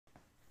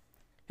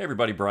Hey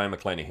everybody, Brian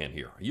McClanahan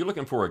here. Are you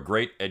looking for a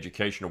great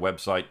educational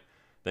website?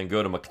 Then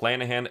go to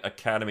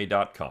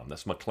McClanahanacademy.com.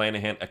 That's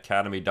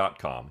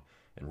McClanahanacademy.com.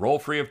 Enroll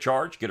free of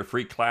charge. Get a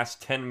free class,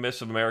 10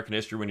 Myths of American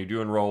History when you do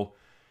enroll.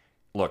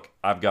 Look,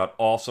 I've got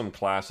awesome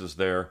classes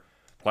there.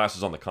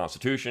 Classes on the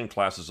Constitution,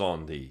 classes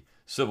on the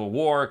Civil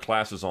War,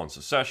 classes on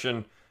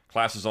secession,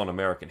 classes on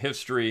American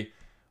history.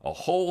 A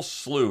whole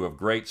slew of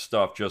great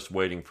stuff just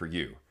waiting for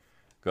you.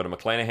 Go to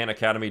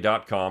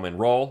McClanahanacademy.com,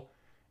 enroll,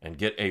 and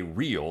get a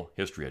real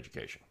history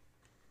education.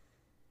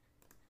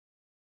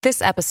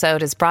 This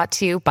episode is brought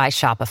to you by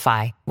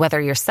Shopify.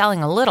 Whether you're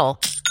selling a little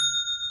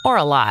or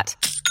a lot,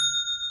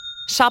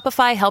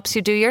 Shopify helps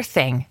you do your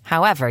thing,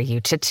 however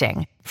you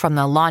cha-ching. From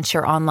the launch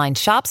your online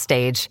shop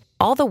stage,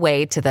 all the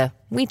way to the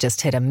we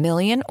just hit 1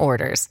 million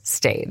orders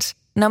stage.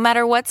 No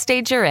matter what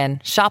stage you're in,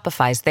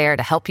 Shopify's there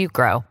to help you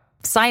grow.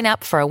 Sign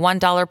up for a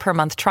 $1 per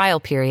month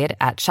trial period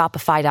at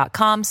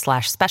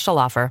shopify.com/special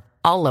offer,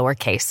 all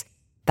lowercase.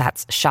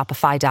 That's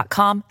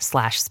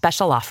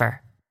shopify.com/special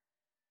offer.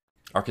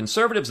 Are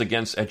conservatives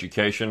against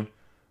education?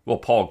 Well,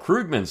 Paul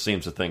Krugman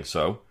seems to think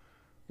so.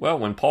 Well,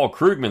 when Paul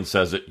Krugman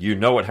says it, you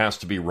know it has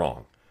to be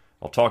wrong.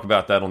 I'll talk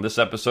about that on this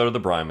episode of The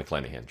Brian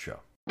McClanahan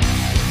Show.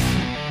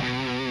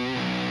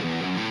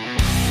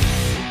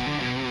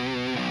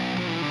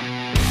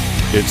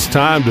 It's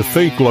time to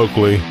think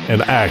locally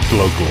and act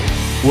locally.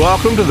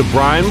 Welcome to The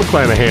Brian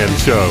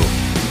McClanahan Show.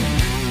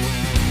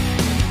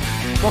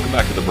 Welcome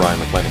back to The Brian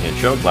McClanahan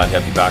Show. Glad to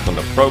have you back on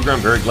the program.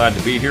 Very glad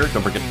to be here.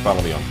 Don't forget to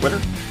follow me on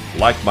Twitter,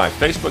 like my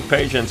Facebook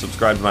page, and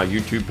subscribe to my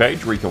YouTube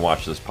page where you can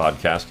watch this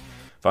podcast.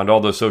 Find all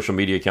those social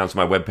media accounts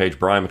on my webpage,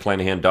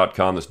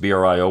 brianmcclanahan.com. That's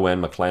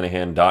BRION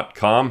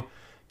McClanahan.com.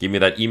 Give me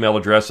that email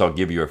address. I'll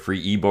give you a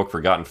free ebook,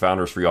 Forgotten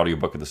Founders, free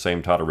audiobook of the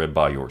same title, read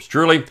by yours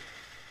truly.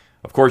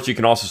 Of course, you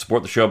can also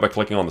support the show by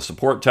clicking on the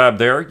support tab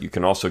there. You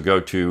can also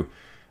go to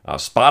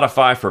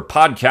Spotify for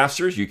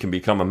podcasters. You can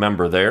become a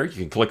member there. You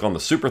can click on the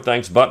Super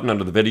Thanks button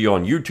under the video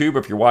on YouTube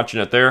if you're watching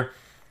it there.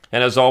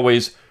 And as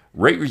always,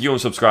 rate, review,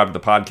 and subscribe to the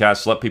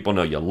podcast. Let people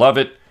know you love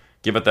it.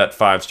 Give it that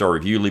 5-star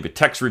review. Leave a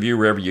text review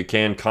wherever you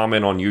can.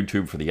 Comment on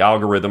YouTube for the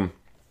algorithm.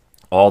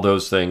 All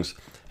those things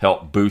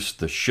help boost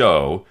the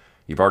show.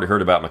 You've already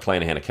heard about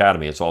McClanahan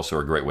Academy. It's also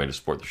a great way to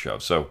support the show.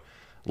 So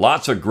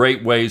lots of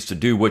great ways to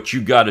do what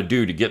you got to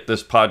do to get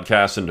this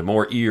podcast into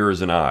more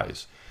ears and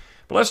eyes.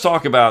 But let's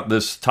talk about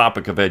this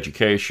topic of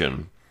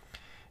education.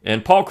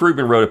 And Paul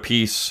Krugman wrote a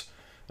piece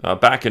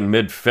back in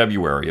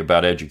mid-February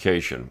about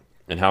education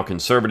and how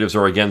conservatives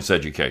are against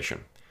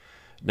education.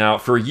 Now,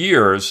 for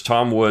years,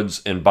 Tom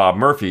Woods and Bob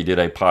Murphy did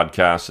a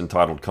podcast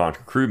entitled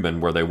Contra Krugman,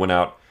 where they went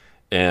out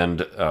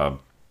and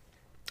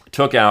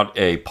took out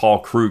a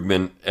Paul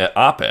Krugman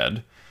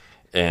op-ed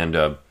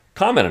and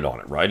commented on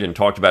it, right, and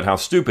talked about how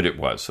stupid it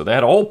was. So they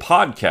had a whole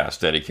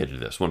podcast dedicated to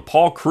this. When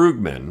Paul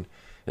Krugman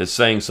is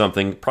saying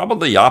something,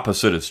 probably the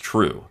opposite is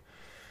true.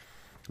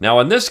 Now,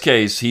 in this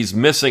case, he's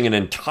missing an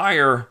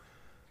entire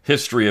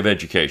history of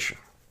education.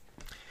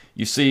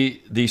 You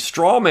see, the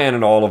straw man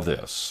in all of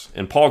this,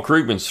 and Paul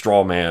Krugman's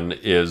straw man,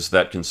 is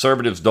that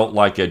conservatives don't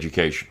like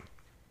education.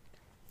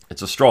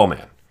 It's a straw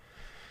man.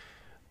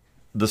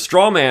 The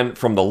straw man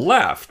from the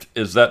left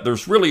is that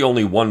there's really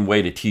only one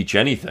way to teach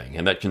anything,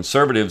 and that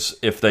conservatives,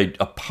 if they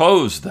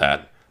oppose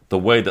that, the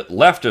way that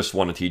leftists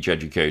want to teach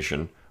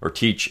education, or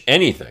teach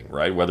anything,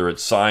 right, whether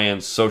it's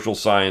science, social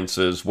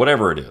sciences,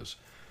 whatever it is,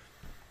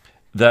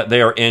 that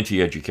they are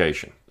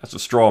anti-education. That's a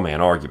straw man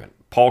argument.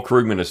 Paul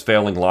Krugman is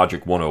failing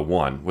Logic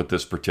 101 with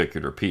this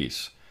particular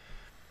piece.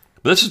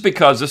 This is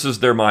because this is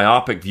their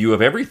myopic view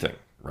of everything,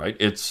 right?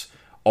 It's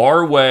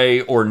our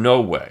way or no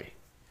way.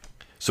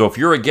 So if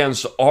you're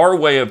against our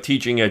way of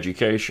teaching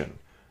education,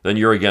 then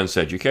you're against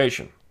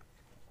education.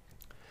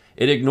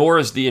 It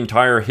ignores the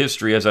entire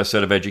history, as I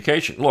said, of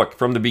education. Look,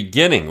 from the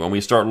beginning, when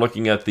we start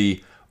looking at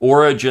the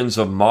origins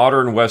of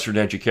modern Western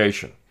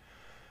education,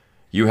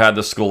 you had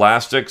the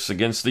scholastics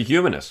against the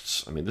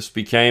humanists. I mean, this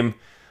became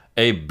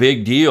a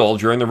big deal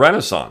during the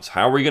Renaissance.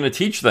 How are we going to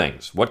teach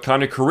things? What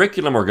kind of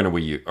curriculum are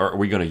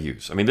we going to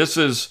use? I mean,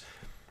 this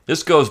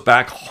goes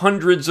back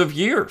hundreds of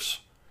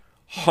years.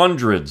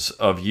 Hundreds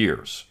of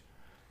years.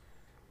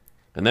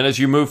 And then as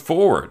you move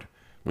forward,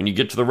 when you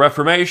get to the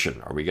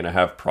Reformation, are we going to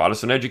have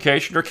Protestant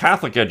education or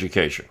Catholic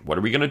education? What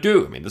are we going to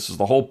do? I mean, this is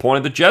the whole point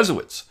of the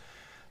Jesuits.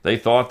 They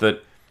thought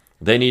that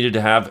they needed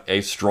to have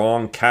a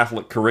strong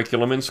Catholic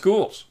curriculum in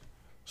schools.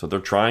 So they're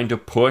trying to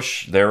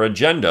push their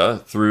agenda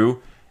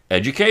through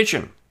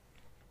education.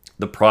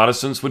 The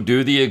Protestants would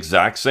do the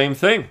exact same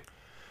thing.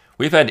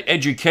 We've had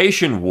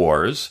education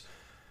wars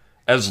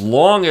as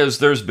long as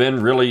there's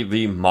been really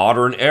the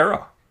modern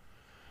era.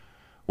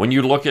 When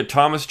you look at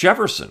Thomas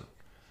Jefferson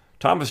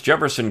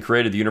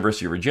created the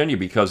University of Virginia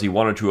because he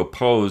wanted to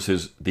oppose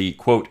the,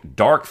 quote,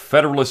 dark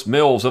Federalist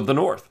mills of the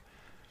North.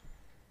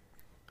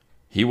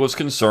 He was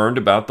concerned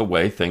about the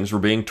way things were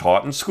being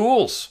taught in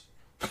schools.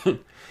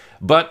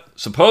 But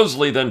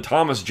supposedly then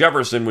Thomas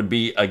Jefferson would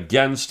be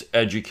against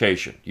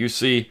education. You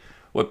see,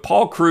 what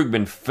Paul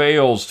Krugman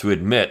fails to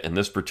admit in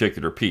this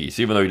particular piece,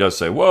 even though he does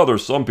say, well,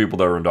 there's some people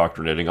that are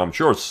indoctrinating, I'm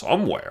sure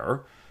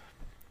somewhere.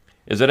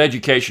 is that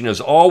education has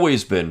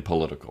always been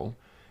political,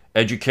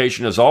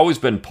 education has always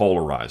been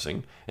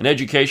polarizing, and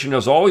education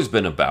has always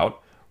been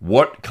about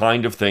what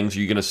kind of things are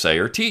you going to say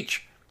or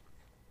teach.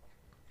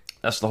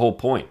 That's the whole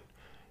point.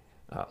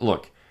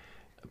 Look,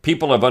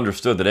 people have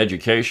understood that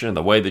education and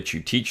the way that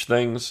you teach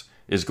things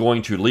is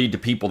going to lead to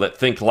people that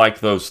think like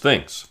those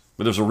things.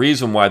 But there's a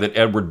reason why that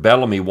Edward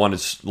Bellamy wanted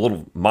his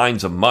little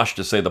minds of mush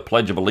to say the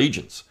Pledge of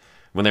Allegiance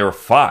when they were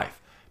 5.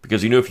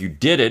 Because he knew if you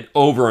did it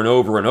over and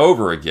over and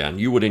over again,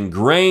 you would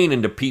ingrain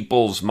into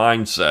people's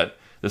mindset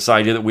this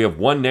idea that we have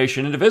one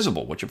nation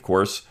indivisible, which of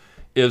course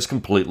is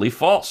completely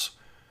false.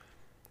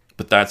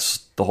 But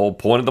that's the whole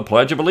point of the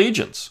Pledge of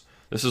Allegiance.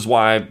 This is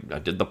why I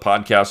did the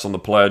podcast on the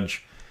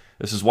pledge.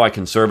 This is why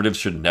conservatives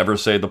should never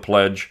say the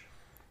pledge.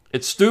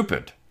 It's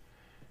stupid.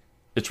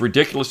 It's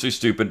ridiculously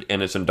stupid,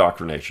 and it's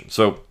indoctrination.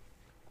 So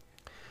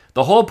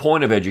the whole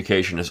point of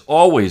education has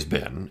always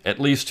been, at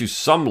least to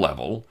some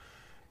level,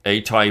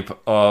 a type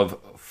of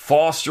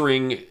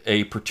fostering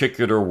a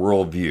particular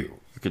worldview.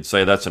 You could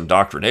say that's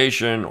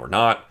indoctrination or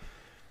not.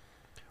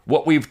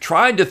 What we've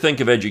tried to think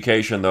of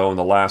education, though, in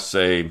the last,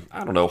 say,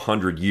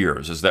 100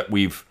 years, is that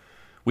we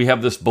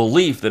have this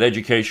belief that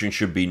education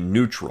should be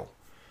neutral,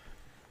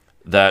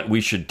 that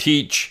we should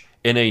teach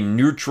in a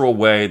neutral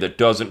way that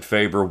doesn't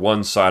favor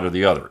one side or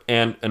the other.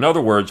 And in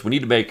other words, we need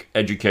to make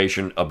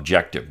education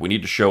objective. We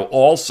need to show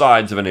all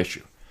sides of an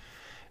issue.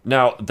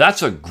 Now,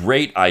 that's a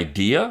great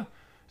idea.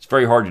 It's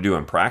very hard to do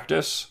in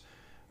practice.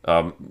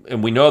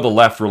 And we know the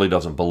left really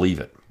doesn't believe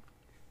it.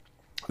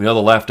 We know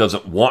the left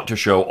doesn't want to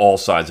show all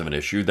sides of an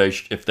issue.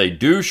 If they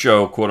do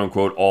show,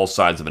 quote-unquote, all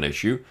sides of an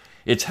issue,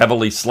 it's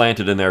heavily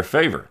slanted in their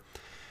favor.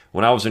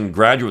 When I was in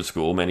graduate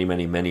school many,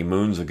 many, many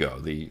moons ago,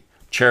 the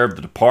chair of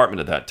the department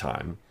at that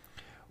time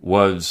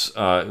was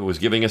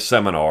giving a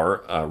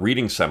seminar, a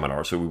reading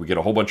seminar. So we would get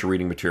a whole bunch of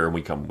reading material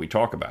and we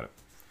talk about it.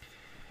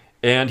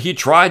 And he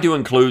tried to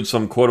include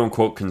some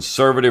quote-unquote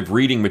conservative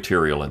reading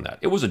material in that.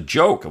 It was a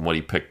joke on what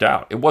he picked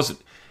out. It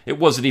wasn't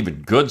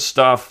even good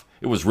stuff.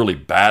 It was really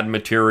bad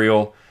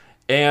material.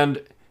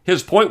 And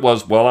his point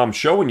was, well, I'm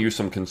showing you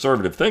some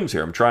conservative things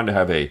here. I'm trying to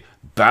have a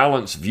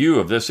balanced view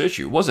of this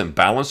issue. It wasn't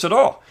balanced at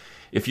all.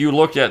 If you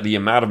looked at the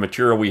amount of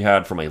material we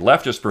had from a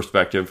leftist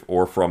perspective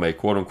or from a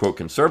quote-unquote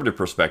conservative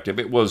perspective,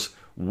 it was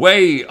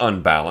way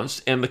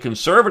unbalanced, and the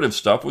conservative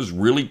stuff was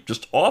really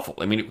just awful.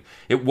 I mean,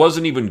 it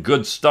wasn't even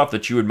good stuff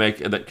that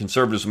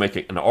conservatives would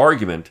make an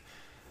argument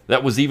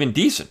that was even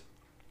decent.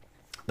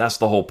 That's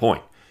the whole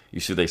point.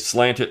 You see, they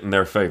slant it in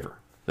their favor.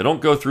 They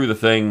don't go through the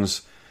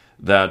things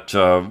that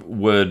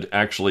would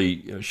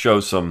actually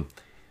show some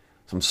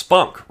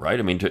spunk, right?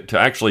 I mean, to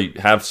actually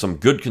have some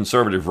good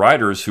conservative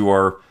writers who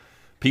are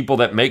people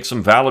that make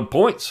some valid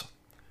points.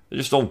 They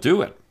just don't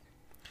do it.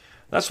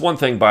 That's one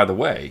thing, by the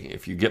way,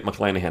 if you get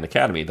McClanahan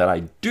Academy, that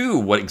I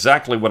do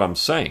exactly what I'm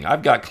saying.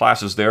 I've got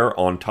classes there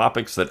on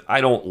topics that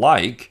I don't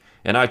like,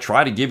 and I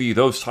try to give you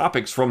those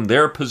topics from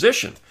their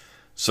position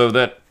so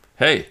that,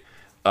 hey,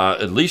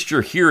 at least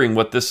you're hearing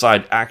what this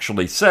side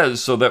actually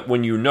says, so that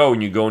when you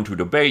go into a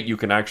debate, you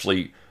can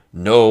actually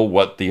know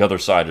what the other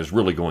side is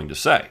really going to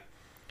say.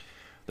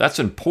 That's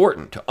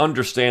important, to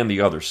understand the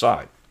other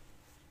side.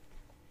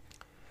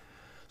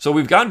 So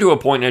we've gotten to a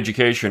point in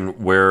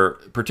education where,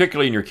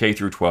 particularly in your K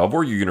through 12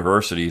 or your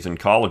universities and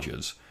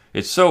colleges,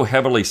 it's so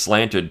heavily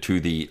slanted to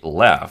the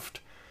left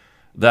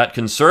that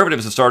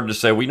conservatives have started to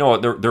say, well, you know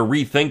what, they're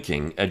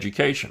rethinking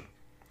education.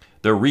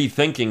 They're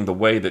rethinking the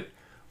way that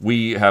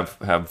we have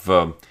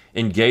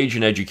engaged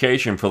in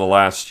education for the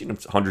last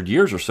 100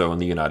 years or so in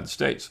the United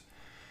States.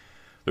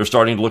 They're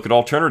starting to look at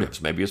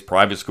alternatives. Maybe it's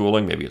private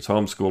schooling, maybe it's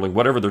homeschooling,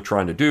 whatever they're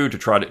trying to do to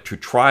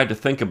try to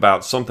think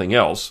about something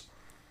else.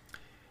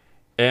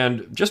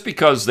 And just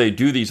because they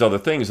do these other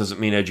things doesn't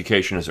mean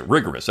education isn't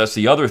rigorous. That's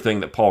the other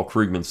thing that Paul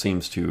Krugman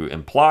seems to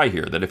imply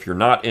here, that if you're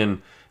not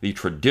in the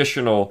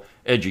traditional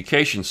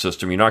education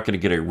system, you're not going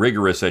to get a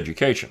rigorous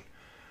education.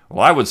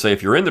 Well, I would say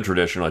if you're in the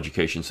traditional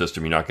education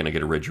system, you're not going to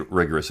get a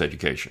rigorous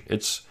education.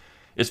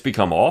 It's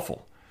become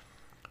awful.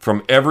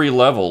 From every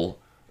level,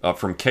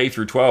 from K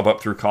through 12 up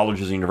through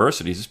colleges and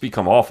universities, it's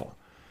become awful.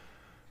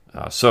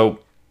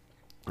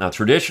 Now,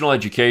 traditional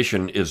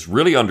education is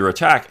really under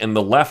attack, and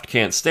the left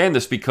can't stand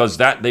this because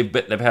they've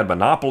had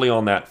monopoly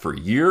on that for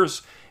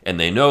years, and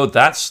they know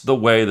that's the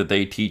way that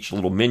they teach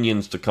little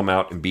minions to come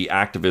out and be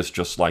activists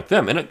just like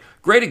them. And a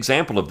great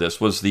example of this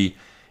was the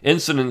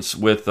incidents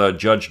with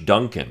Judge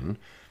Duncan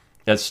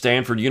at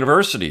Stanford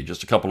University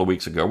just a couple of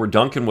weeks ago, where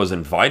Duncan was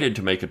invited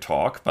to make a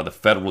talk by the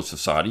Federalist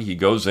Society. He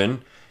goes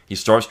in, he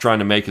starts trying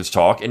to make his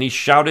talk, and he's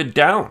shouted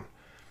down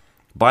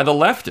by the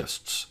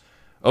leftists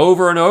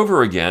over and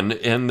over again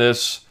in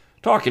this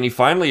talk. And he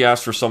finally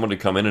asked for someone to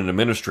come in, an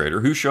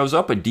administrator, who shows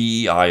up, a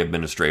DEI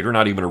administrator,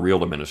 not even a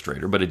real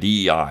administrator, but a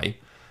DEI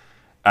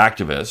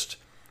activist.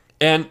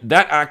 And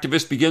that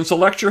activist begins to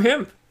lecture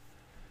him.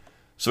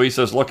 So he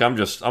says, look, I'm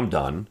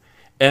done.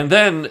 And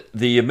then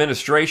the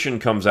administration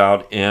comes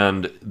out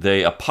and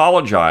they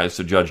apologize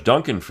to Judge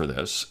Duncan for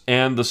this.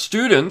 And the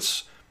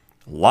students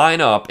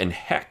line up and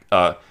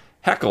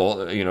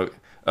heckle,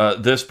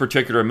 this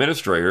particular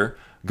administrator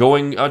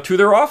going to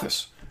their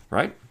office,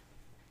 right?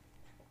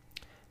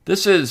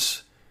 This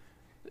is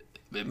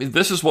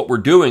what we're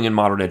doing in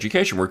modern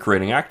education. We're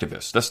creating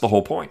activists. That's the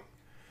whole point.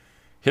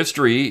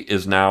 History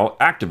is now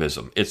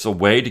activism. It's a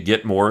way to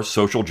get more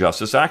social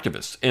justice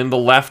activists, and the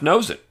left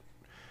knows it,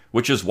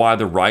 which is why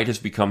the right has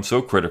become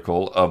so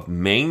critical of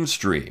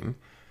mainstream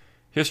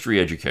history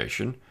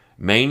education,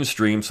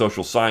 mainstream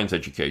social science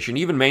education,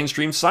 even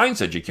mainstream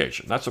science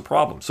education. That's a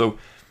problem. So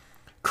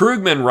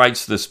Krugman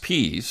writes this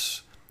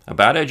piece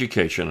about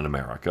education in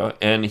America,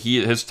 and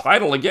his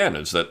title, again,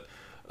 is that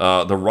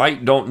the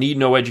right don't need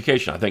no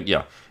education. I think,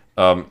 the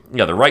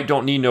right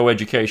don't need no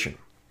education.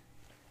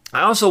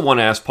 I also want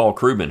to ask Paul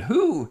Krugman,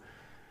 who,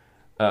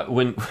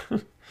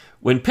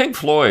 when Pink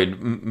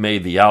Floyd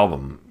made the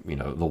album,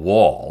 The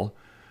Wall,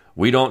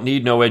 We Don't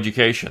Need No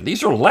Education,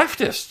 these are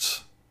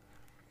leftists.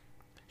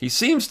 He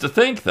seems to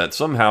think that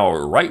somehow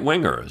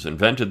right-wingers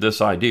invented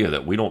this idea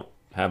that we don't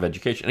have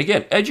education. And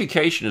again,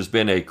 education has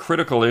been a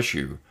critical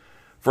issue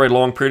for a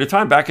long period of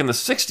time. Back in the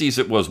 60s,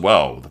 it was,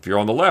 well, if you're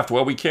on the left,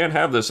 well, we can't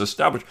have this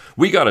established.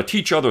 We got to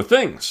teach other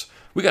things.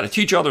 We got to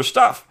teach other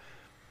stuff.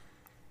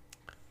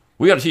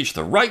 We got to teach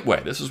the right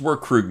way. This is where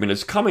Krugman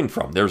is coming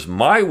from. There's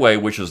my way,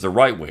 which is the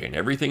right way, and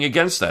everything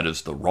against that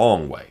is the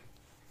wrong way.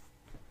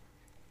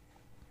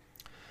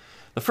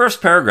 The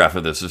first paragraph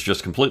of this is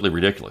just completely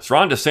ridiculous.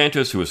 Ron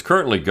DeSantis, who is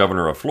currently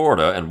governor of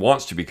Florida and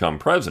wants to become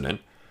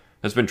president,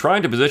 has been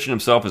trying to position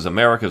himself as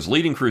America's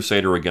leading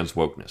crusader against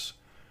wokeness.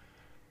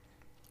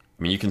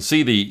 I mean, you can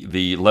see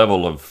the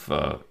level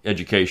of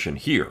education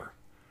here.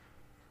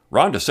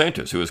 Ron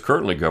DeSantis, who is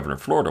currently governor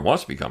of Florida,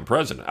 wants to become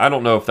president. I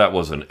don't know if that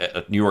was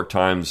a New York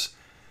Times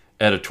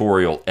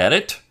editorial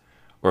edit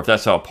or if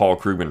that's how Paul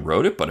Krugman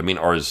wrote it, but I mean,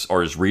 are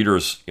his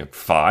readers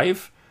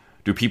 5?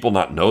 Do people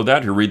not know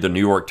that who read the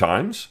New York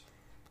Times?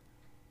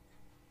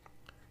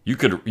 You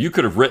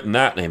could have written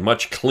that in a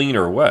much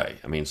cleaner way.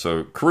 I mean,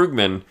 so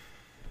Krugman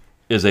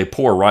is a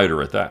poor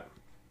writer at that.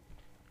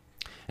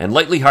 And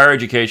lately, higher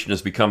education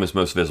has become his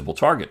most visible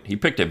target. He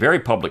picked a very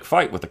public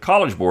fight with the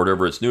College Board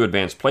over its new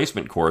advanced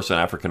placement course in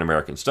African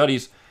American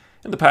Studies.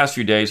 In the past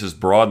few days, has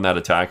broadened that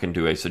attack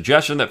into a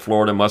suggestion that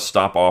Florida must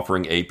stop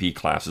offering AP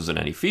classes in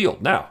any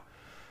field. Now,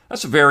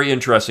 that's a very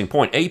interesting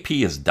point. AP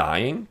is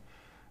dying,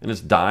 and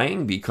it's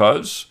dying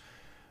because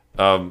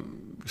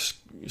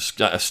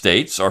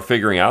states are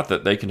figuring out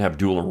that they can have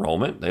dual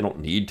enrollment. They don't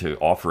need to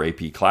offer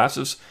AP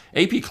classes.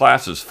 AP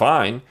class is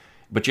fine,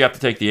 but you have to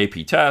take the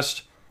AP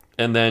test.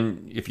 And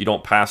then if you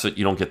don't pass it,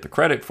 you don't get the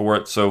credit for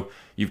it. So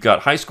you've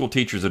got high school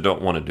teachers that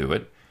don't want to do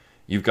it.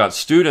 You've got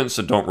students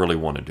that don't really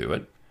want to do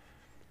it.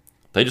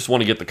 They just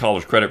want to get the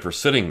college credit for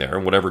sitting there,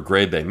 and whatever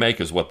grade they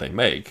make is what they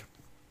make.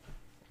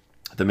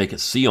 If they make a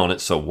C on it,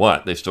 so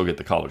what? They still get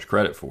the college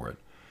credit for it.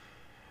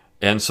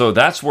 And so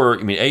that's where,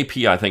 AP,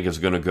 I think, is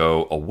going to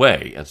go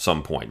away at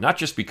some point. Not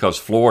just because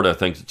Florida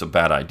thinks it's a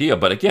bad idea,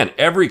 but again,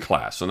 every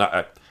class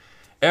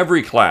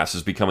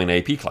is becoming an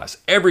AP class.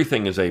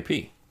 Everything is AP.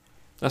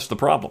 That's the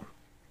problem.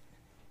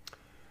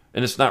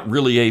 And it's not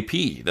really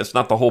AP. That's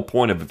not the whole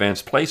point of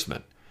advanced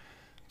placement.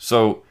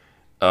 So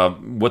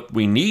what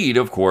we need,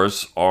 of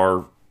course,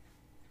 are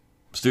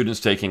students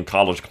taking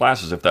college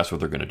classes if that's what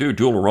they're going to do.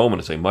 Dual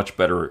enrollment is a much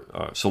better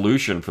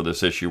solution for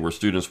this issue where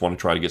students want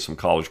to try to get some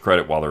college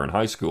credit while they're in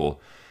high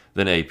school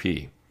than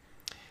AP.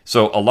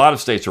 So a lot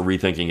of states are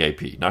rethinking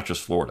AP, not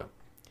just Florida.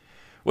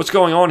 What's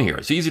going on here?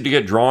 It's easy to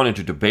get drawn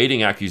into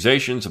debating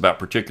accusations about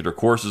particular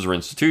courses or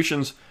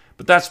institutions,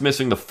 but that's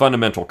missing the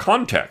fundamental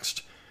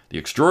context. The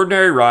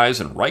extraordinary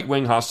rise in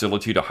right-wing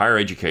hostility to higher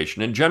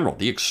education in general.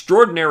 The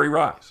extraordinary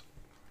rise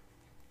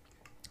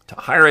to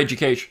higher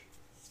education.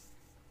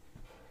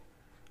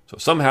 So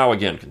somehow,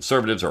 again,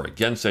 conservatives are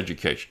against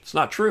education. It's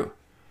not true.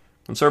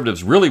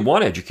 Conservatives really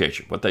want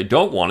education. What they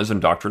don't want is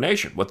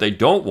indoctrination. What they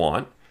don't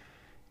want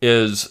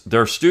is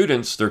their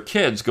students, their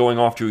kids, going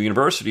off to a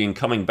university and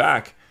coming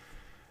back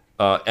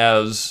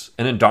as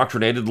an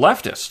indoctrinated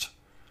leftist.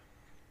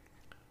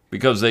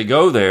 Because they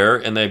go there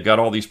and they've got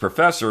all these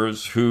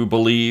professors who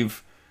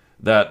believe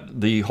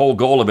that the whole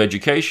goal of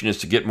education is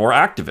to get more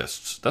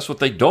activists. That's what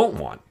they don't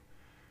want.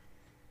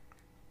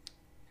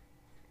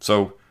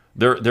 So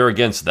they're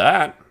against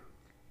that.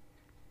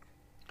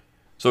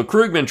 So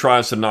Krugman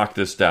tries to knock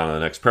this down in the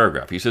next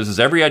paragraph. He says, is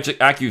every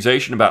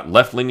accusation about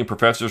left-leaning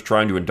professors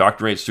trying to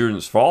indoctrinate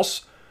students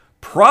false?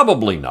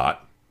 Probably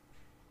not.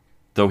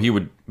 Though he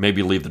would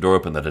maybe leave the door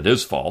open that it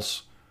is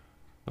false.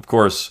 Of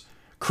course,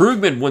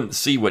 Krugman wouldn't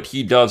see what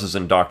he does as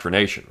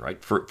indoctrination,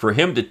 right? For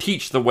him to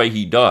teach the way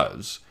he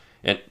does,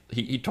 and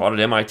he taught at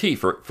MIT,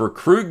 for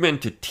Krugman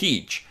to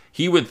teach,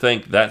 he would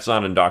think that's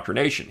not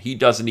indoctrination. He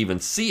doesn't even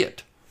see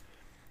it.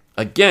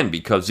 Again,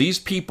 because these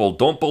people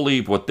don't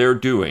believe what they're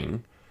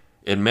doing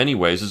in many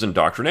ways is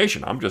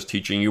indoctrination. I'm just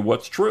teaching you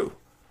what's true.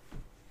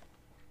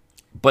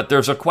 But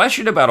there's a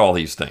question about all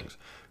these things.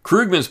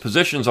 Krugman's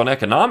positions on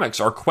economics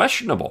are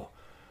questionable.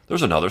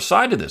 There's another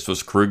side to this.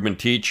 Does Krugman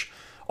teach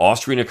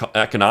Austrian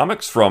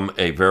economics from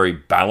a very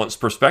balanced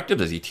perspective?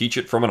 Does he teach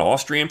it from an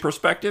Austrian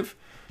perspective?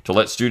 to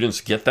let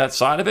students get that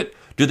side of it?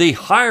 Do they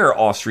hire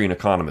Austrian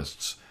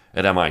economists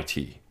at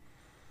MIT?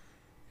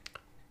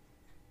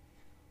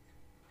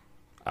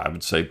 I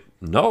would say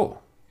no.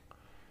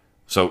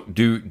 So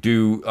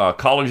do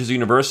colleges and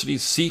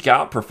universities seek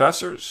out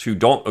professors who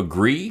don't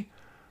agree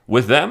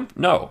with them?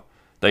 No.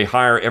 They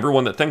hire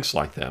everyone that thinks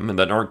like them and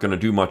that aren't going to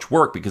do much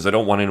work because they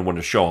don't want anyone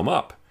to show them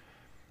up.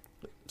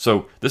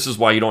 So this is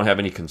why you don't have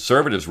any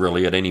conservatives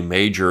really at any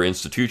major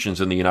institutions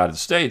in the United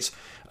States.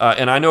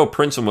 And I know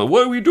Princeton, well,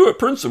 what do we do at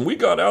Princeton? We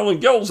got Alan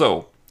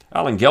Guelzo.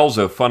 Alan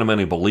Guelzo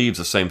fundamentally believes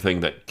the same thing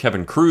that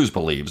Kevin Cruz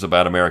believes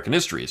about American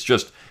history. It's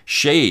just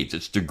shades,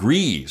 it's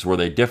degrees where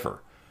they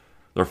differ.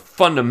 They're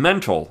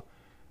fundamental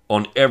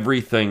on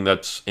everything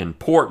that's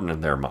important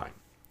in their mind.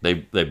 They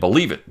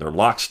believe it. They're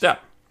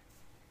lockstep.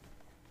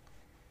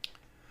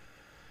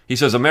 He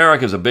says,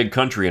 America is a big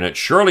country and it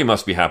surely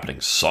must be happening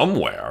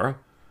somewhere,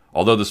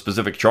 although the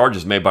specific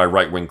charges made by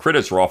right-wing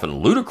critics are often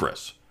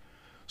ludicrous.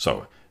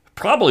 So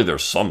probably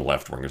there's some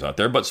left-wingers out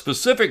there, but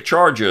specific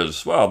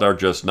charges, well, they're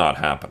just not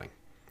happening.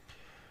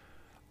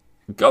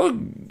 Go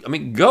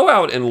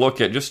out and look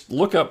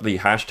up the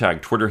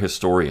hashtag Twitter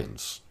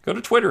historians. Go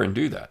to Twitter and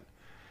do that.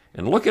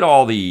 And look at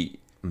all the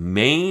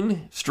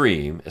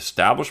mainstream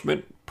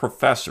establishment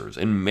professors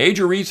in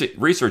major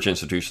research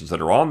institutions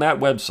that are on that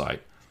website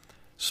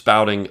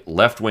spouting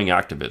left-wing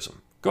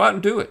activism. Go out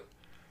and do it.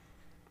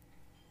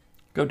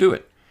 Go do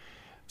it.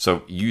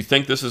 So you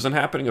think this isn't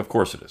happening? Of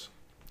course it is.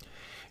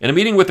 In a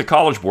meeting with the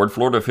College Board,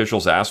 Florida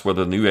officials asked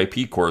whether the new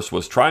AP course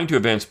was trying to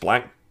advance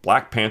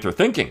Black Panther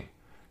thinking.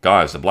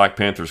 Guys, the Black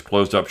Panthers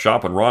closed up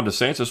shop when Ron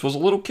DeSantis was a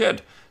little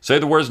kid. Say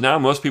the words now,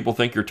 most people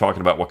think you're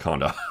talking about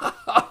Wakanda.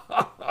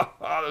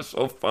 That's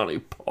so funny,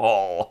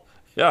 Paul.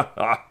 Yeah.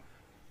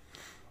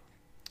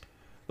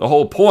 The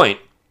whole point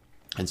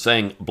in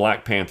saying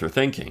Black Panther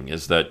thinking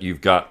is that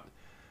you've got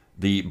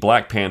the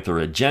Black Panther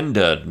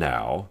agenda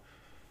now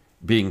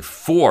being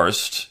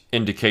forced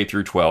into K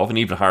through 12 and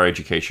even higher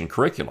education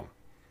curriculum,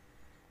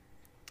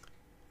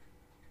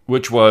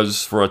 which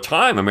was, for a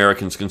time,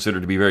 Americans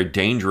considered to be very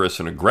dangerous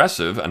and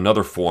aggressive,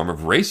 another form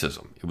of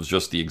racism. It was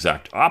just the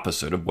exact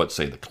opposite of what,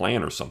 say, the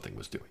Klan or something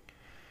was doing.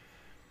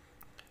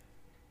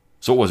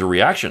 So it was a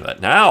reaction to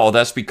that. Now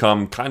that's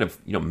become kind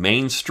of,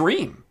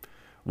 mainstream.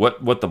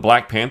 What the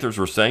Black Panthers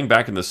were saying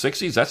back in the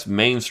 60s, that's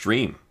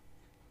mainstream.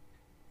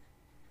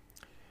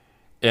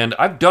 And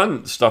I've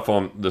done stuff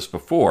on this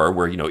before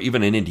where,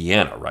 even in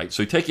Indiana, right?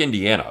 So you take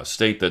Indiana, a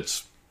state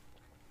that's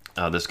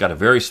got a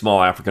very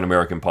small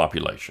African-American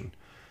population.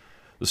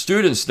 The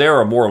students there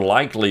are more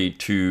likely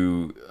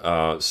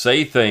to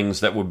say things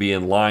that would be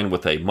in line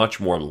with a much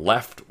more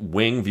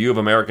left-wing view of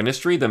American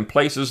history than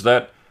places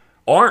that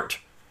aren't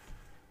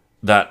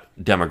that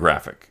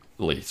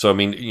demographically.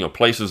 So,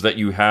 places that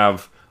you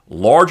have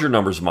larger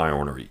numbers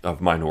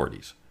of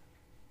minorities.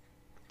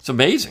 It's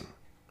amazing.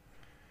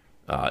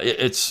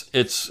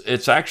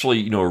 It's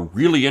actually, a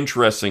really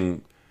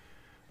interesting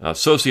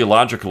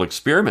sociological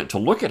experiment to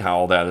look at how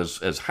all that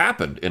has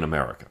happened in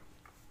America.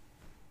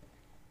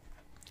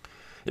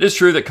 It is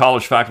true that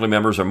college faculty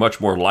members are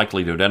much more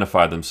likely to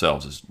identify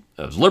themselves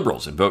as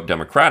liberals and vote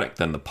Democratic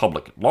than the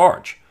public at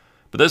large.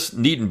 But this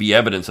needn't be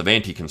evidence of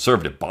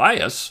anti-conservative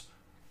bias.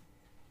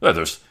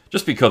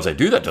 Just because they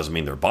do that doesn't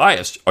mean they're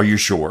biased. Are you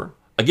sure?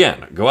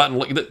 Again, go out and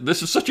look.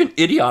 This is such an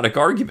idiotic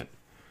argument.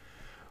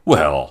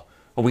 Well,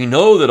 we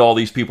know that all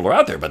these people are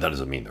out there, but that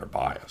doesn't mean they're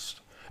biased.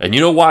 And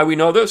you know why we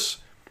know this?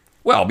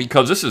 Well,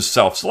 because this is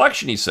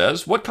self-selection, he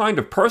says. What kind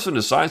of person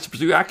decides to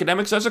pursue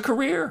academics as a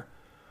career?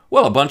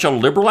 Well, a bunch of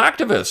liberal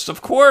activists,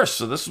 of course.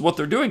 So this is what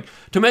they're doing.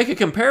 To make a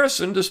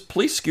comparison,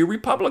 please skew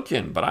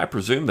Republican. But I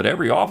presume that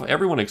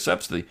everyone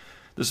accepts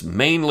this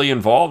mainly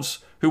involves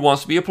who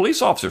wants to be a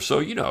police officer. So,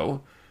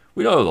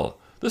 we know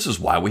this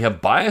is why we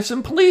have bias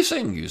in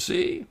policing, you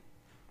see.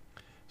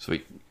 So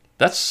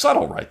that's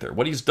subtle right there.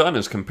 What he's done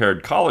is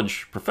compared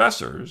college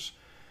professors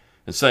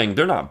and saying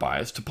they're not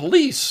biased to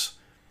police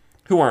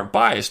who aren't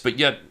biased, but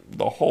yet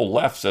the whole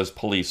left says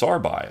police are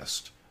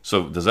biased.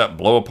 So does that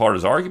blow apart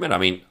his argument?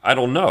 I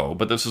don't know,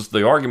 but this is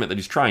the argument that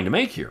he's trying to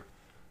make here.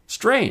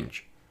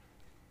 Strange.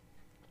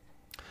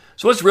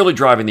 So what's really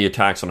driving the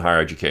attacks on higher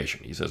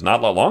education? He says,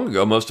 not long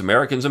ago, most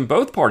Americans in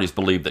both parties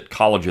believed that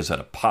colleges had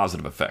a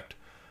positive effect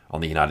on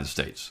the United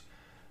States.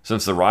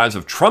 Since the rise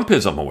of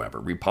Trumpism, however,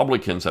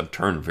 Republicans have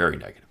turned very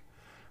negative.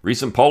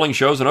 Recent polling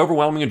shows an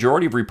overwhelming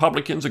majority of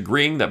Republicans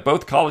agreeing that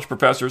both college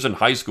professors and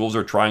high schools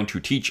are trying to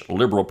teach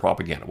liberal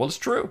propaganda. Well, it's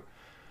true.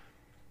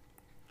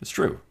 It's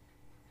true.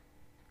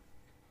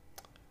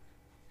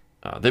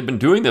 They've been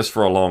doing this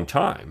for a long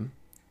time.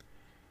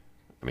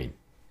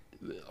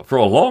 For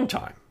a long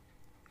time.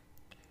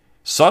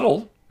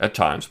 Subtle at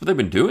times, but they've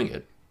been doing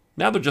it.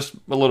 Now they're just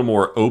a little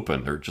more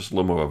open. They're just a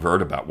little more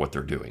overt about what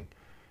they're doing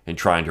and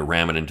trying to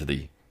ram it into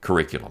the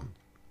curriculum.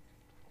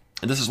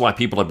 And this is why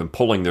people have been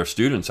pulling their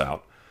students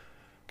out.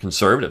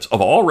 Conservatives,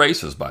 of all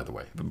races, by the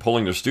way, have been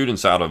pulling their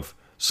students out of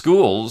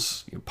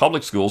schools,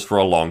 public schools, for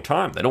a long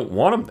time. They don't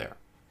want them there.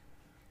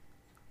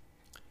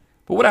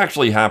 But what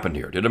actually happened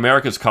here? Did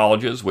America's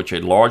colleges, which a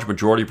large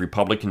majority of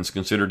Republicans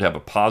considered to have a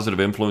positive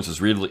influence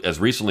as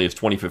recently as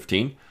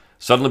 2015,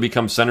 suddenly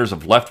become centers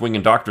of left-wing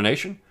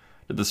indoctrination?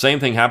 Did the same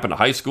thing happen to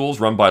high schools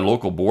run by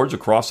local boards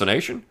across the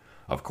nation?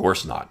 Of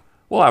course not.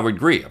 Well, I would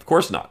agree. Of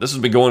course not. This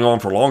has been going on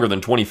for longer than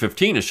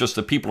 2015. It's just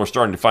that people are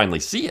starting to finally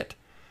see it.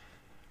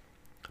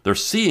 They're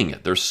seeing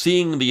it. They're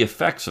seeing the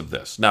effects of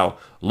this. Now,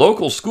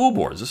 local school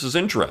boards, this is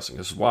interesting.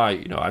 This is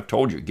why, I've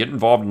told you, get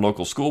involved in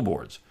local school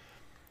boards.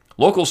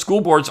 Local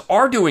school boards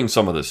are doing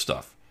some of this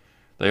stuff.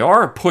 They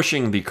are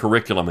pushing the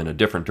curriculum in a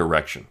different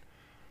direction.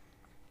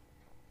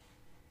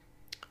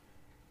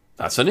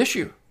 That's an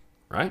issue,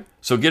 right?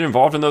 So get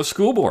involved in those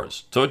school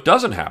boards so it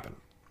doesn't happen.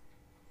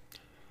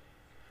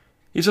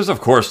 He says,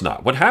 of course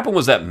not. What happened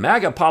was that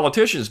MAGA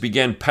politicians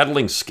began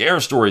peddling scare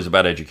stories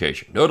about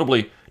education,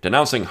 notably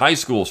denouncing high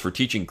schools for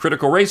teaching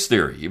critical race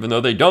theory, even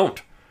though they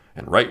don't.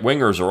 And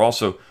right-wingers are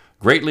also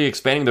greatly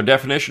expanding their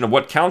definition of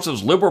what counts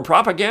as liberal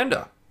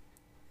propaganda.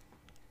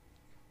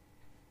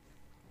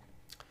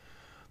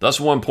 Thus,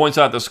 when one points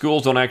out that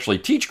schools don't actually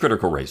teach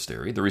critical race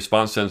theory, the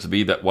response tends to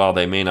be that while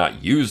they may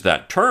not use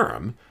that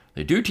term,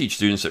 they do teach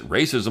students that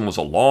racism was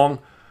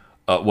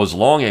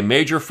long a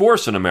major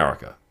force in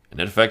America, and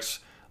its effects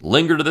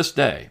linger to this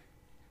day.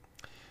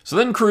 So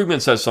then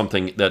Krugman says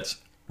something that's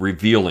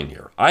revealing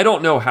here. I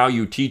don't know how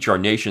you teach our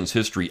nation's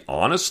history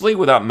honestly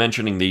without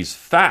mentioning these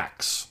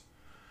facts.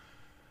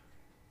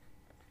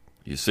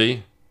 You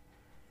see?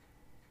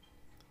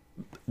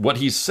 What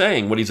he's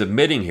saying, what he's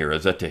admitting here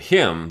is that to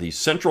him, the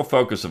central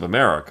focus of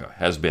America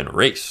has been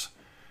race.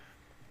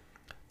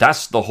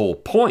 That's the whole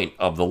point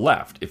of the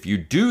left. If you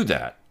do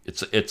that,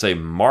 it's a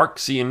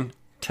Marxian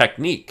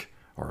technique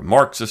or a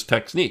Marxist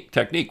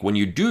technique. When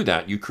you do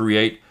that, you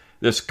create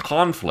this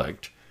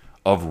conflict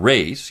of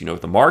race.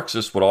 The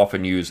Marxists would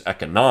often use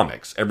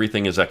economics.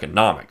 Everything is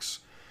economics.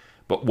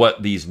 But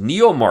what these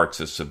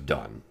neo-Marxists have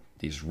done,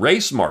 these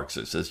race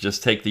Marxists, is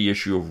just take the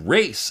issue of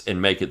race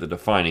and make it the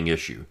defining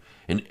issue.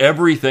 And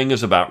everything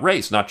is about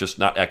race,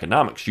 not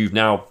economics. You've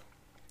now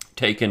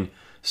taken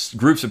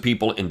groups of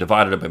people and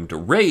divided them into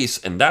race,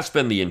 and that's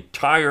been the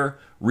entire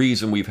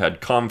reason we've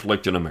had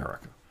conflict in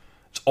America.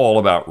 It's all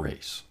about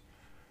race.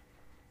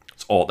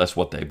 That's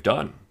what they've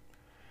done.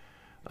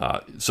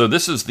 So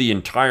this is the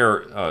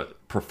entire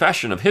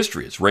profession of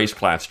history. It's race,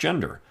 class,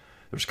 gender.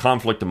 There's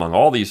conflict among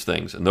all these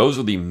things, and those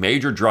are the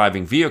major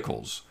driving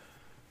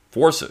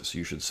forces,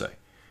 you should say,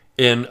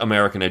 in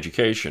American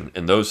education.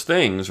 And those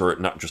things are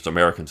not just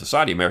American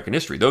society, American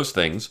history. Those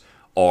things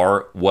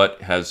are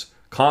what has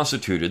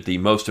constituted the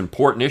most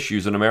important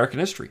issues in American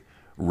history.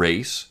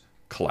 Race,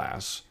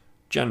 class,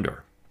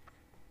 gender.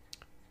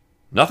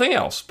 Nothing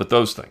else but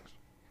those things.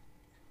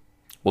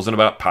 Wasn't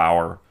about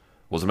power.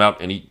 Wasn't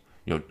about any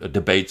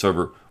debates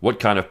over what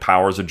kind of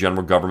powers a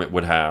general government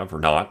would have or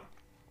not.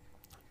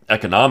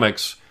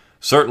 Economics,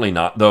 certainly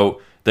not,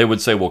 though they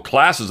would say, well,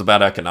 class is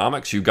about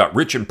economics. You've got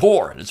rich and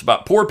poor, and it's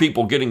about poor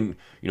people getting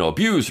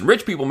abused and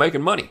rich people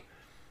making money.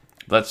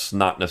 That's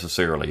not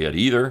necessarily it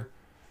either.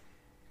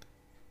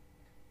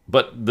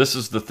 But this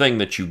is the thing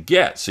that you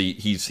get. See,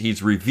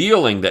 he's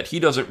revealing that he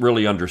doesn't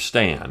really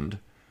understand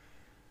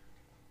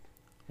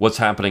what's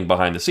happening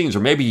behind the scenes. Or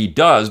maybe he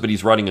does, but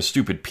he's writing a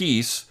stupid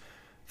piece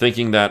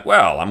thinking that,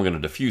 well, I'm going to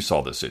diffuse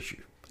all this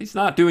issue. He's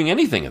not doing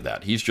anything of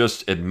that. He's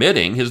just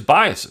admitting his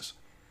biases.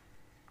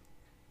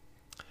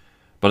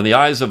 But in the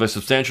eyes of a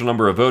substantial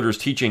number of voters,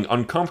 teaching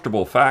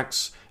uncomfortable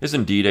facts is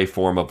indeed a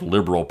form of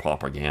liberal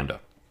propaganda.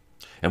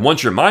 And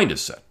once your mind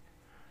is set,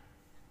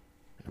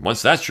 and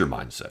once that's your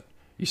mindset,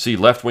 you see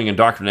left-wing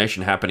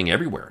indoctrination happening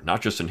everywhere,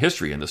 not just in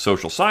history and the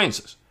social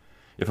sciences.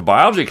 If a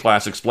biology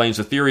class explains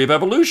the theory of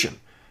evolution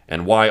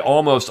and why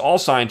almost all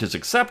scientists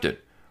accept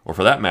it, or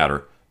for that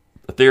matter,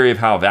 the theory of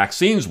how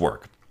vaccines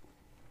work,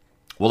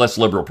 well, that's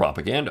liberal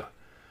propaganda.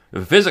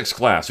 If a physics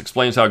class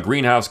explains how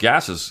greenhouse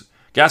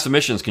gas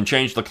emissions can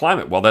change the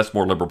climate, well, that's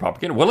more liberal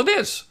propaganda. Well, it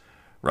is,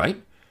 right?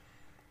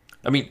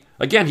 I mean,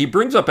 again, he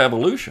brings up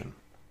evolution.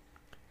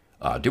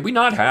 Did we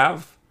not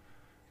have,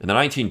 in the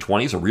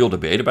 1920s, a real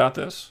debate about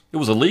this? It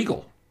was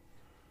illegal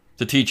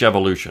to teach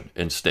evolution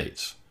in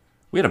states.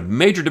 We had a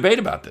major debate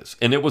about this,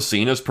 and it was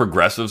seen as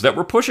progressives that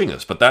were pushing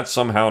this, but that's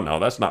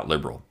that's not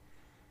liberal.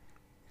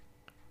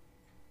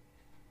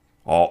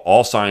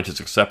 All scientists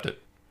accept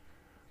it.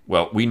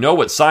 Well, we know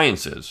what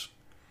science is.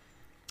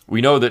 We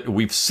know that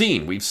we've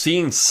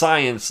seen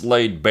science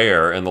laid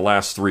bare in the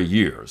last 3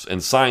 years,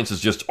 and science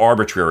is just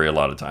arbitrary a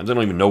lot of times. They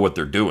don't even know what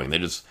they're doing. They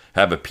just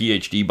have a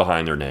PhD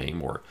behind their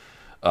name or,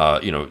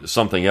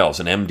 something else,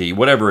 an MD,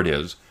 whatever it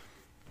is.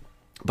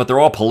 But they're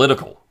all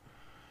political.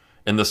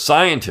 And the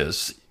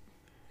scientists,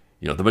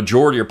 the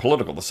majority are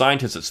political. The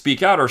scientists that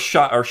speak out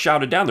are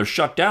shouted down. They're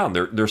shut down.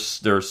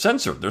 They're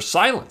censored. They're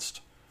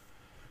silenced.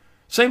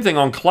 Same thing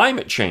on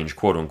climate change,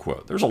 quote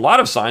unquote. There's a lot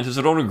of scientists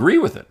that don't agree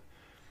with it.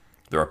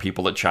 There are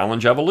people that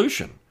challenge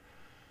evolution.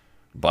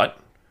 But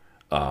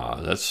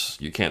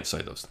you can't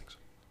say those things.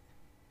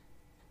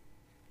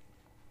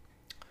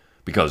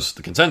 Because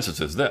the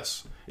consensus is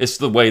this. It's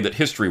the way that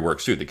history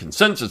works too. The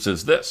consensus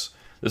is this.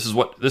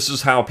 This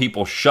is how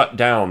people shut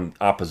down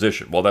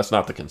opposition. Well, that's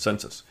not the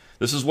consensus.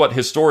 This is what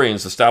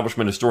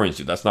establishment historians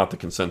do. That's not the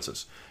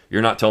consensus.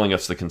 You're not telling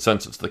us the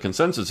consensus. The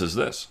consensus is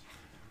this.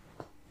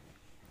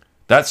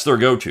 That's their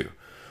go-to.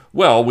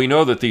 Well, we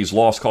know that these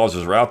lost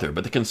causes are out there,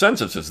 but the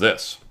consensus is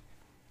this.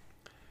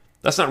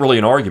 That's not really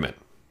an argument.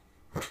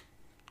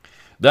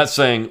 That's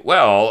saying,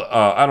 well,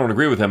 I don't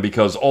agree with him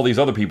because all these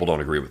other people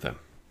don't agree with him.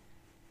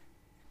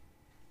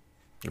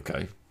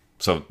 Okay,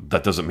 so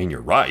that doesn't mean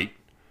you're right.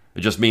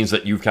 It just means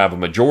that you have a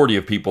majority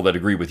of people that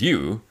agree with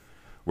you,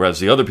 whereas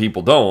the other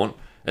people don't,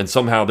 and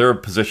somehow their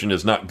position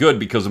is not good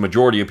because the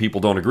majority of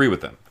people don't agree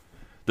with them.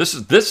 This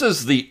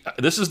is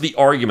the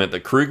argument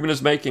that Krugman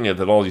is making and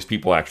that all these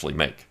people actually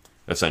make,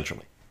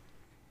 essentially.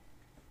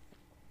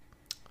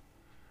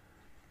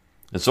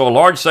 And so a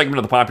large segment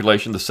of the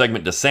population, the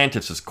segment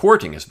DeSantis is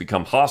courting, has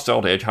become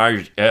hostile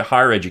to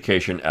higher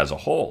education as a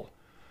whole.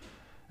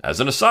 As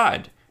an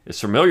aside,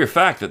 it's a familiar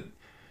fact that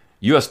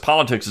U.S.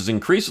 politics is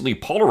increasingly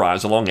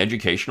polarized along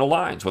educational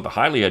lines, with the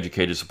highly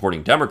educated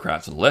supporting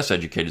Democrats and less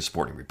educated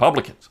supporting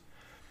Republicans.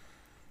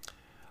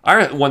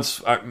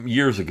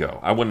 Years ago,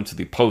 I went into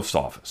the post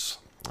office,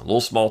 a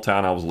little small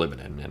town I was living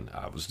in, and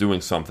I was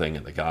doing something,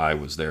 and the guy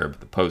was there,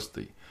 but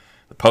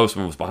the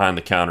postman was behind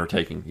the counter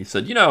he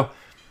said,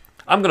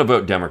 I'm going to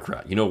vote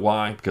Democrat. You know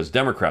why? Because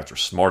Democrats are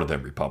smarter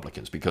than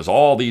Republicans, because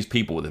all these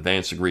people with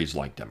advanced degrees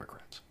like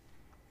Democrats.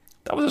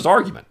 That was his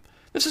argument.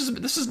 This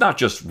is not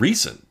just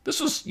recent.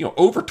 This was,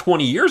 over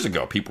 20 years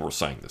ago people were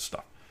saying this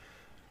stuff.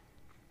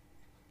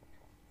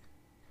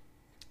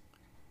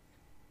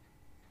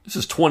 This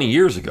is 20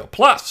 years ago,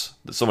 plus,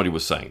 that somebody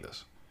was saying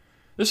this.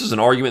 This is an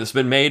argument that's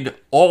been made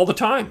all the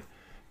time.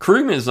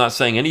 Krugman is not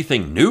saying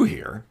anything new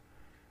here,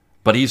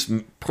 but he's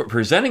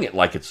presenting it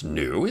like it's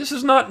new. This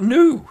is not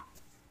new.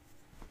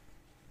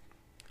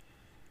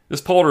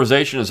 This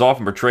polarization is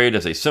often portrayed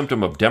as a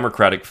symptom of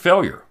Democratic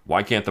failure.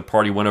 Why can't the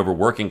party win over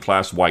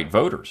working-class white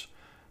voters?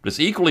 But it's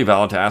equally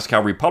valid to ask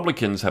how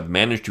Republicans have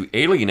managed to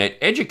alienate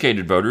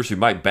educated voters who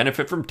might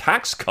benefit from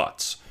tax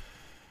cuts.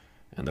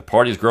 And the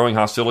party's growing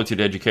hostility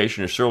to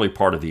education is surely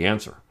part of the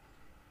answer.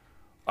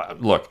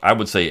 Look, I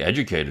would say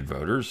educated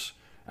voters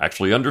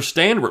actually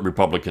understand what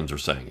Republicans are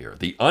saying here.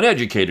 The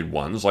uneducated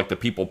ones, like the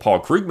people Paul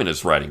Krugman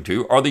is writing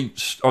to, are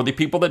the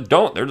people that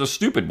don't. They're the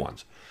stupid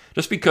ones.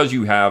 Just because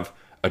you have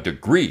a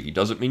degree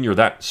doesn't mean you're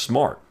that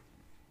smart.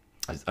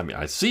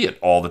 I see it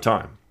all the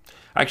time.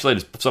 I actually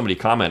had somebody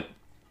comment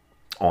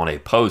on a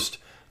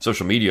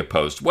social media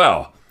post,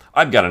 well,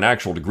 I've got an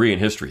actual degree in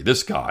history.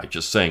 This guy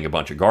just saying a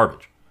bunch of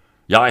garbage.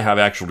 Yeah, I have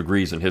actual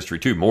degrees in history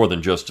too, more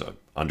than just an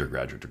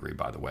undergraduate degree,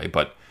 by the way.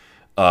 But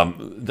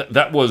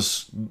that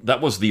was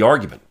the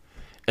argument.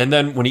 And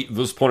then when he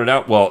was pointed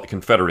out, well,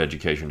 Confederate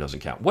education doesn't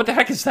count. What the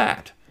heck is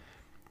that?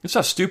 It's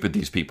how stupid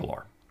these people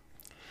are.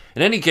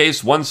 In any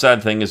case, one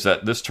sad thing is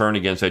that this turn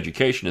against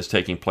education is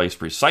taking place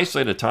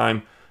precisely at a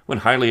time when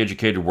highly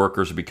educated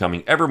workers are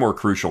becoming ever more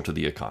crucial to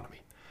the economy.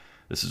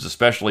 This is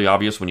especially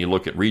obvious when you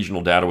look at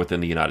regional data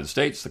within the United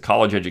States. The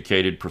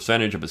college-educated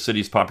percentage of a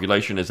city's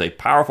population is a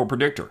powerful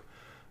predictor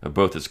of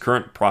both its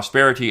current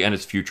prosperity and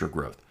its future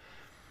growth.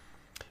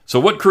 So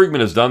what Krugman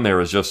has done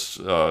there is just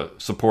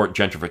support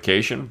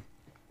gentrification,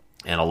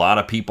 and a lot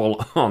of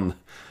people on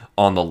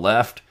the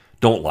left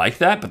don't like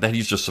that, but then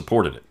he's just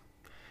supported it.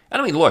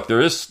 And I mean, look, there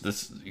is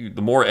this: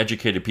 the more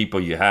educated people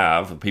you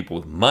have, the people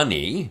with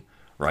money,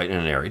 right, in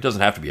an area, it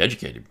doesn't have to be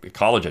educated,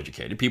 college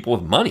educated, people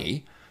with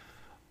money,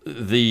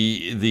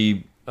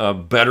 the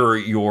better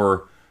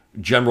your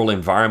general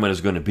environment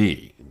is going to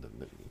be.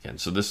 And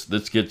so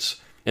this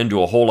gets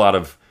into a whole lot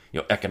of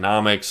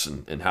economics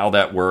and how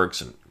that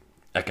works and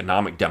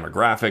economic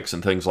demographics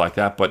and things like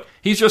that. But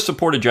he's just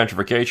supported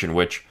gentrification,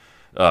 which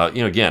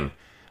again,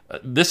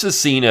 this is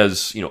seen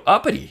as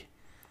uppity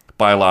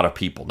by a lot of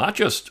people, not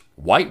just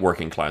white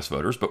working class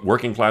voters, but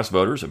working class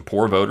voters and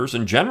poor voters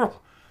in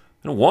general.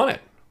 They don't want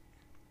it.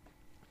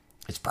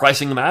 It's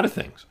pricing them out of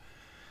things.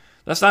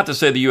 That's not to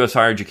say the U.S.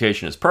 higher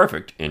education is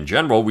perfect. In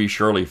general, we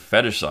surely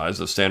fetishize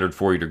the standard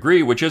 4-year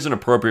degree, which isn't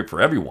appropriate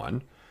for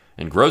everyone,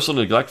 and grossly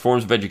neglect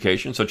forms of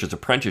education, such as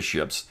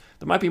apprenticeships,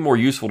 that might be more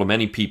useful to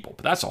many people.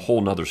 But that's a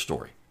whole nother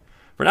story.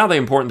 For now, the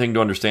important thing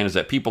to understand is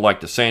that people like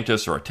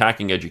DeSantis are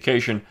attacking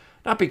education,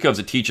 not because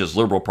it teaches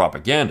liberal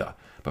propaganda,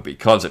 but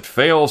because it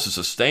fails to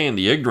sustain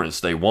the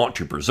ignorance they want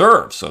to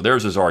preserve. So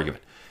there's his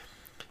argument.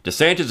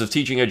 DeSantis is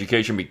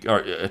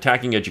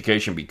attacking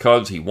education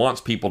because he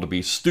wants people to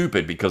be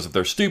stupid, because if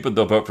they're stupid,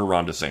 they'll vote for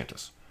Ron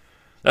DeSantis.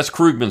 That's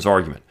Krugman's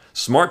argument.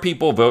 Smart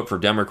people vote for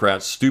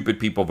Democrats, stupid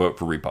people vote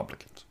for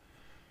Republicans.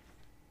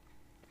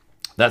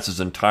 That's his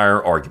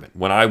entire argument,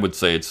 when I would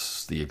say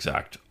it's the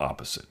exact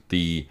opposite.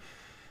 The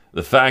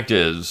fact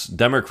is,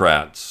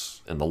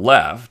 Democrats and the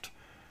left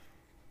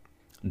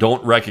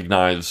don't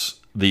recognize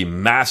the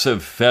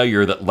massive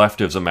failure that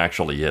leftism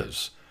actually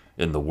is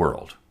in the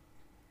world.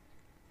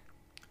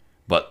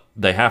 But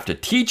they have to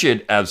teach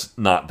it as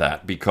not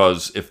that,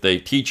 because if they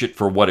teach it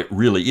for what it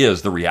really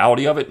is, the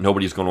reality of it,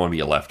 nobody's going to want to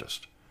be a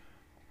leftist.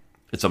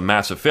 It's a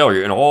massive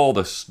failure. And all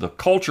this, the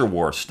culture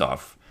war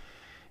stuff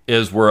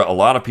is where a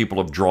lot of people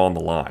have drawn the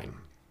line.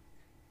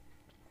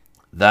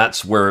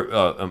 That's where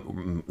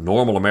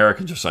normal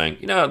Americans are saying,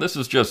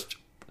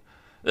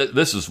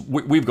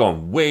 we've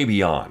gone way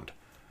beyond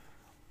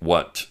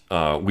what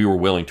we were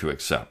willing to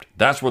accept.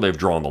 That's where they've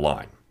drawn the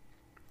line.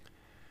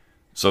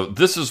 So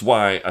this is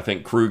why I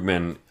think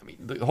Krugman,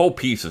 the whole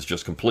piece is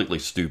just completely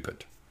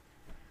stupid.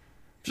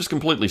 Just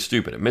completely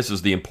stupid. It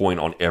misses the point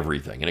on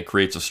everything, and it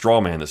creates a straw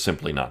man that's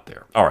simply not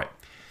there. All right.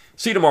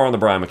 See you tomorrow on the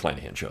Brion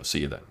McClanahan Show. See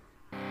you then.